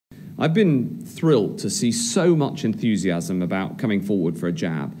I've been thrilled to see so much enthusiasm about coming forward for a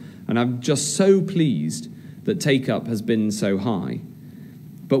jab, and I'm just so pleased that take-up has been so high.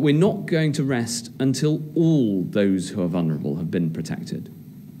 But we're not going to rest until all those who are vulnerable have been protected.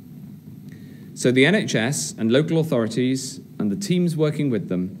 So the NHS and local authorities and the teams working with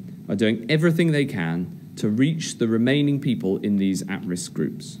them are doing everything they can to reach the remaining people in these at-risk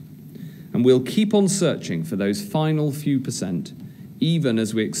groups. And we'll keep on searching for those final few percent, even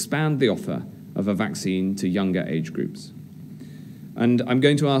as we expand the offer of a vaccine to younger age groups. And I'm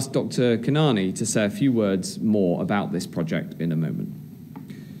going to ask Dr. Kanani to say a few words more about this project in a moment.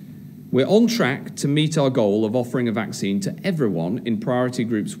 We're on track to meet our goal of offering a vaccine to everyone in priority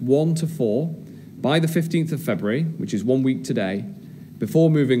groups 1 to 4 by the 15th of February, which is 1 week today, before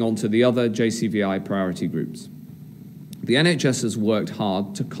moving on to the other JCVI priority groups. The NHS has worked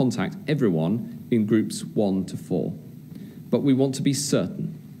hard to contact everyone in groups 1 to 4, but we want to be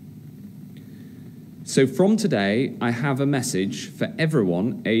certain. So from today, I have a message for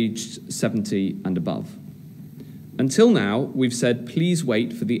everyone aged 70 and above. Until now, we've said, please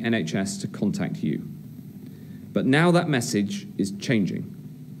wait for the NHS to contact you. But now that message is changing.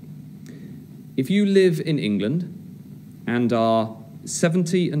 If you live in England and are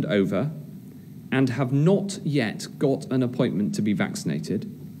 70 and over and have not yet got an appointment to be vaccinated,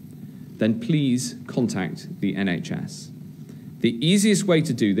 then please contact the NHS. The easiest way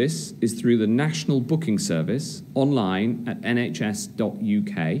to do this is through the National Booking Service online at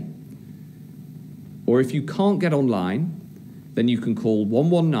nhs.uk. Or if you can't get online, then you can call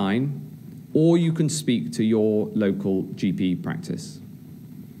 119 or you can speak to your local GP practice.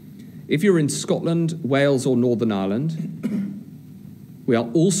 If you're in Scotland, Wales or Northern Ireland, we are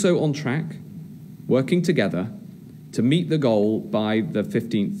also on track, working together to meet the goal by the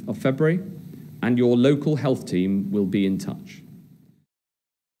 15th of February, and your local health team will be in touch.